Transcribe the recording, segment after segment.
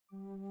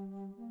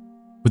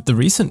With the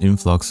recent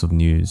influx of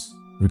news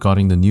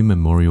regarding the new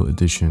memorial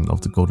edition of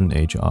the Golden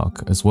Age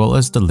arc, as well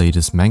as the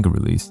latest manga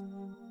release,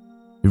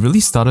 it really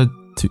started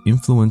to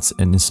influence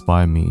and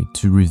inspire me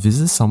to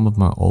revisit some of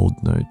my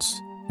old notes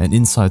and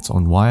insights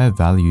on why I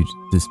valued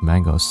this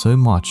manga so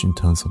much in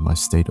terms of my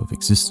state of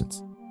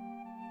existence.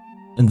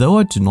 And though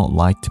I do not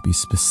like to be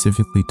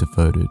specifically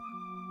devoted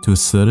to a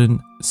certain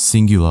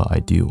singular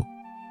ideal,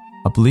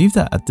 I believe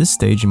that at this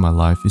stage in my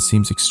life it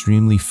seems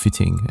extremely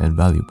fitting and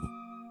valuable.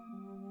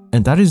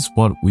 And that is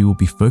what we will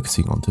be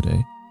focusing on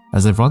today,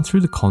 as I run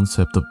through the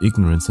concept of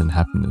ignorance and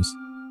happiness,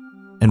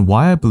 and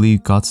why I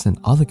believe Guts and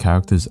other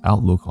characters'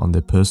 outlook on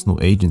their personal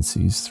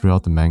agencies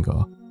throughout the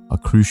manga are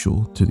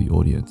crucial to the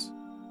audience.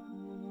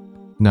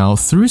 Now,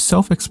 through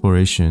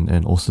self-exploration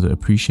and also the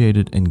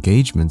appreciated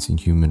engagements in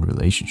human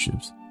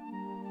relationships,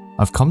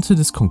 I've come to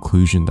this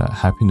conclusion that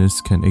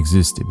happiness can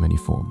exist in many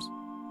forms,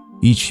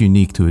 each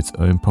unique to its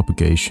own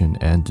propagation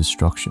and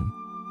destruction.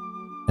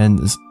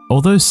 And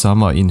although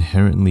some are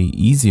inherently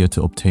easier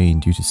to obtain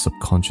due to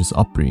subconscious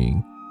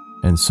upbringing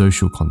and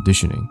social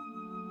conditioning,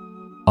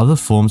 other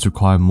forms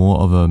require more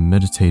of a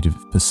meditative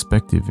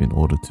perspective in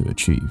order to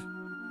achieve.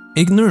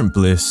 Ignorant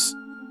bliss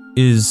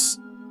is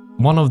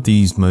one of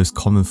these most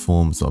common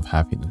forms of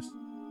happiness.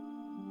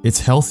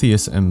 It's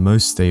healthiest and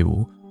most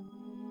stable,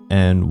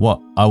 and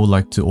what I would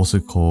like to also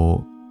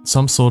call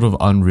some sort of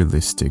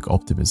unrealistic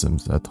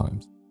optimisms at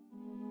times.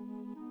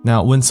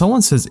 Now, when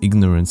someone says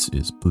ignorance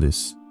is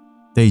bliss,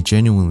 they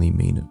genuinely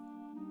mean it.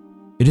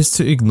 It is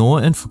to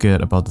ignore and forget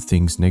about the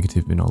things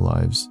negative in our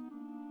lives,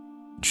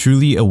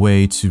 truly a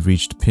way to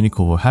reach the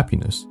pinnacle of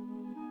happiness,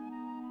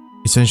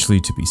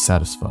 essentially to be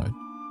satisfied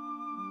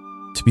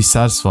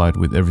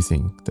with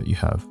everything that you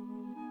have.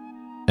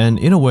 And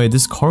in a way,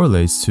 this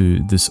correlates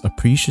to this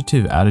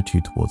appreciative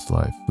attitude towards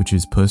life, which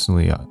is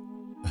personally a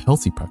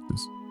healthy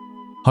practice.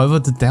 However,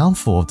 the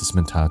downfall of this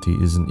mentality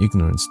is an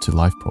ignorance to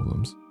life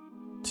problems.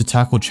 To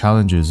tackle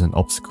challenges and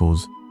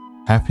obstacles,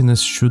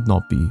 happiness should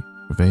not be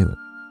prevalent.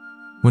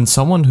 When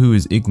someone who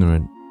is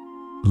ignorant,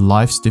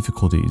 life's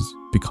difficulties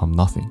become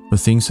nothing but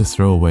things to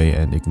throw away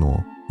and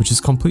ignore, which is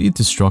completely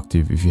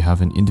destructive if you have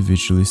an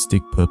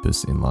individualistic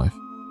purpose in life.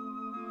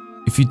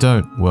 If you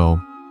don't,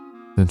 well,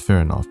 then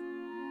fair enough.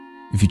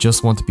 If you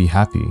just want to be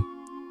happy,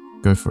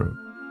 go for it.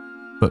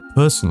 But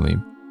personally,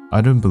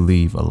 I don't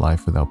believe a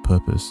life without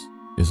purpose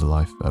is a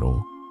life at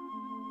all.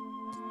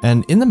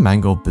 And in the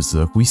manga of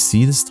Berserk, we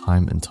see this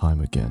time and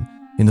time again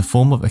in the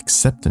form of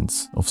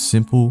acceptance of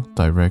simple,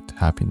 direct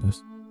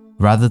happiness,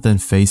 rather than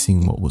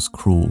facing what was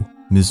cruel,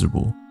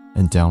 miserable,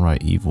 and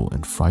downright evil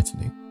and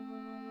frightening.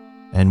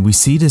 And we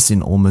see this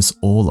in almost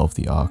all of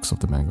the arcs of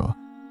the manga,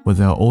 where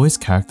there are always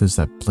characters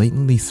that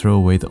blatantly throw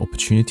away the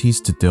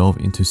opportunities to delve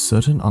into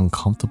certain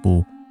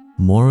uncomfortable,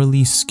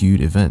 morally skewed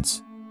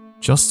events,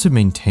 just to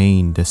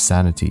maintain their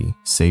sanity,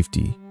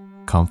 safety,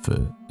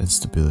 comfort, and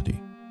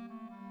stability.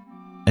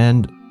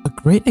 And a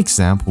great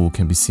example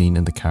can be seen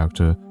in the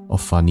character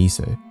of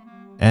Fanise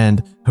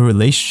and her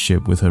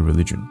relationship with her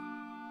religion.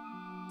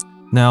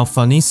 Now,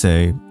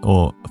 Fanise,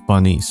 or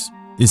Fanise,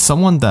 is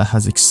someone that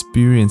has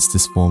experienced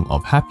this form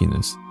of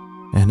happiness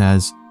and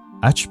has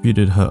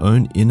attributed her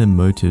own inner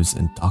motives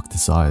and dark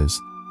desires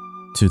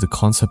to the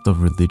concept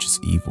of religious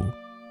evil,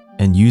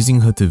 and using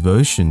her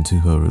devotion to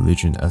her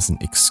religion as an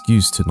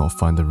excuse to not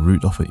find the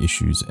root of her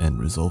issues and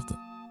resolve them.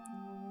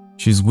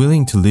 She is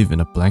willing to live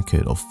in a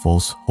blanket of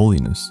false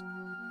holiness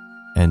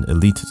and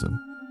elitism.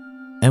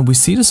 And we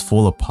see this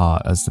fall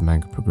apart as the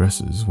manga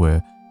progresses,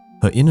 where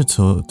her inner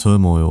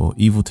turmoil,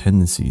 evil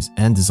tendencies,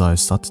 and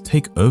desires start to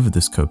take over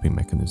this coping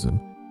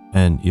mechanism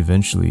and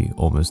eventually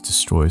almost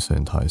destroys her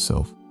entire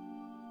self.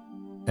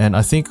 And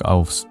I think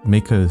I'll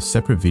make a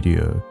separate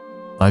video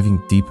diving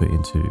deeper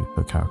into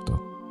her character.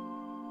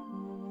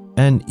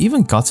 And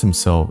even Guts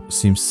himself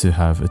seems to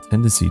have a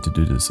tendency to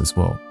do this as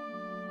well.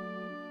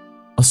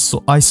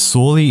 I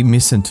sorely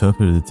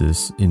misinterpreted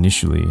this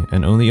initially,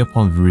 and only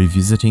upon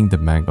revisiting the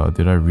manga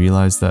did I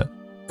realize that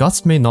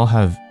Guts may not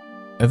have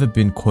ever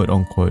been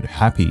quote-unquote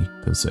happy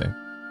per se,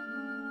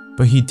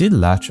 but he did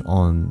latch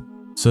on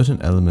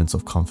certain elements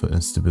of comfort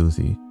and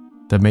stability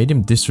that made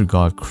him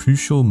disregard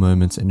crucial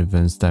moments and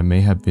events that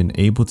may have been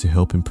able to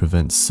help him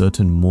prevent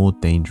certain more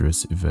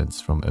dangerous events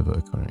from ever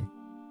occurring.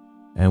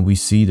 And we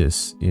see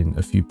this in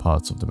a few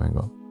parts of the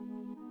manga.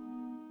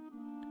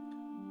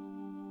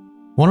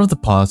 One of the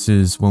parts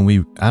is when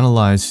we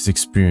analyze his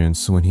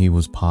experience when he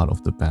was part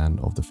of the band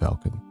of the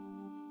Falcon.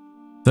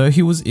 Though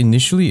he was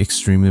initially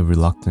extremely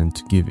reluctant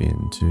to give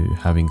in to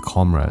having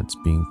comrades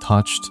being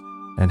touched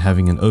and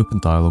having an open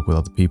dialogue with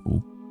other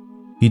people,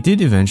 he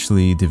did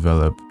eventually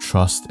develop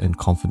trust and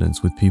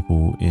confidence with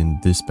people in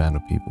this band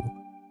of people,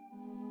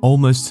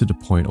 almost to the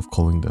point of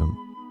calling them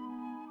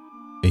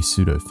a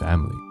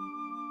pseudo-family.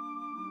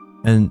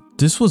 And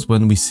this was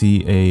when we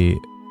see a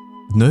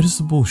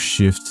noticeable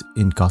shift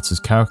in Guts'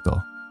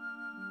 character,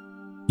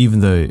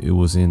 even though it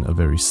was in a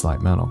very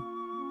slight manner.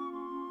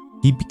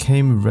 He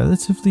became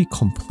relatively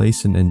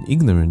complacent and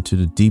ignorant to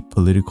the deep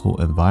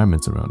political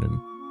environment around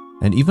him,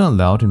 and even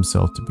allowed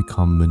himself to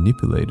become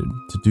manipulated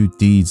to do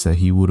deeds that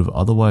he would have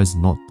otherwise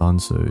not done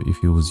so if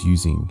he was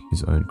using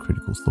his own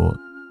critical thought.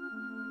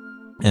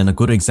 And a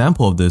good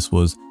example of this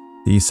was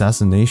the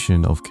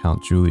assassination of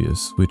Count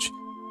Julius, which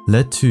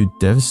led to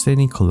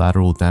devastating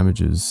collateral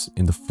damages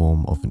in the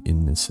form of an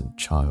innocent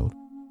child.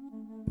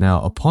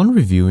 Now, upon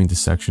reviewing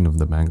this section of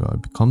the manga,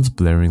 it becomes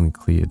blaringly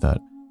clear that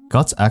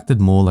Guts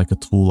acted more like a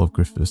tool of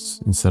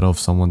Griffiths instead of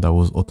someone that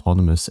was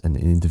autonomous and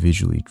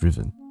individually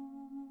driven.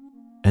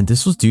 And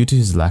this was due to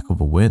his lack of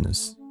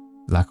awareness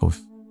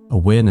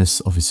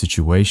of his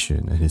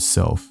situation and his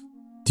self,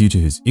 due to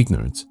his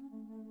ignorance.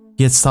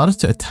 He had started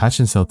to attach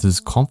himself to his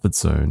comfort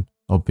zone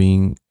of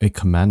being a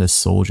commander's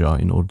soldier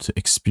in order to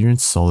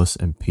experience solace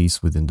and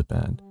peace within the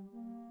band.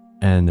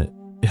 And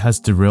it has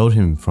derailed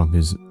him from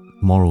his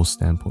moral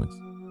standpoint.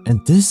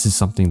 And this is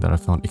something that I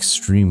found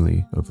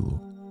extremely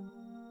overlooked.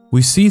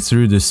 We see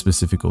through this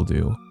specific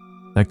ordeal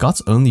that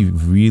Guts only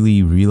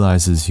really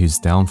realizes his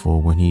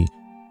downfall when he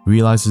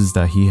realizes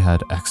that he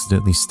had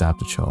accidentally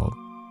stabbed a child,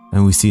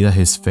 and we see that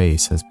his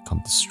face has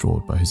become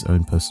destroyed by his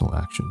own personal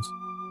actions.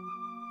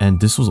 And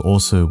this was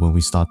also when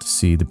we start to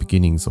see the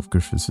beginnings of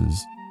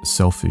Griffiths'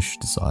 selfish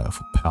desire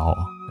for power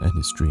and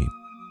his dream.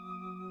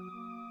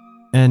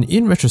 And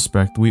in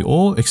retrospect, we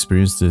all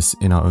experience this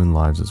in our own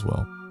lives as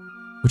well,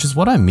 which is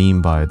what I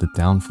mean by the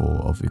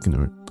downfall of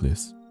ignorant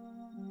bliss.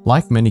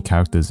 Like many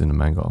characters in the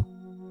manga,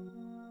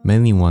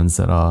 mainly ones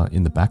that are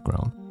in the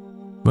background,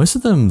 most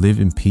of them live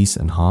in peace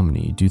and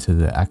harmony due to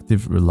their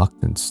active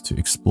reluctance to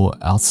explore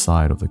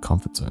outside of their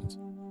comfort zones.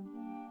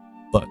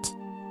 But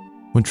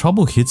when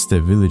trouble hits their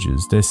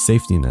villages, their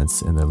safety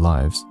nets, and their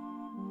lives,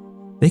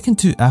 they can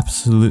do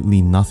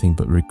absolutely nothing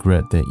but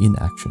regret their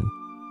inaction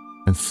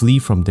and flee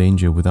from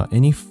danger without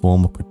any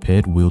form of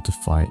prepared will to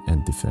fight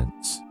and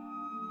defense.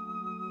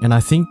 And I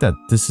think that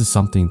this is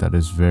something that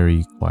is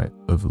very quite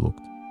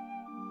overlooked.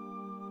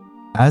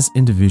 As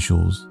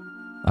individuals,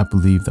 I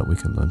believe that we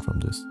can learn from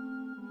this.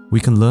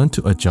 We can learn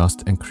to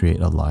adjust and create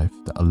a life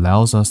that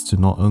allows us to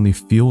not only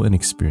feel and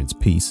experience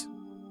peace,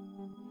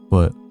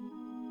 but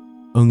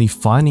only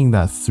finding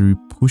that through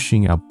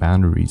pushing our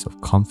boundaries of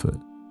comfort,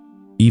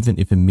 even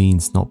if it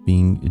means not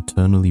being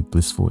eternally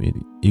blissful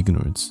in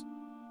ignorance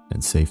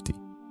and safety.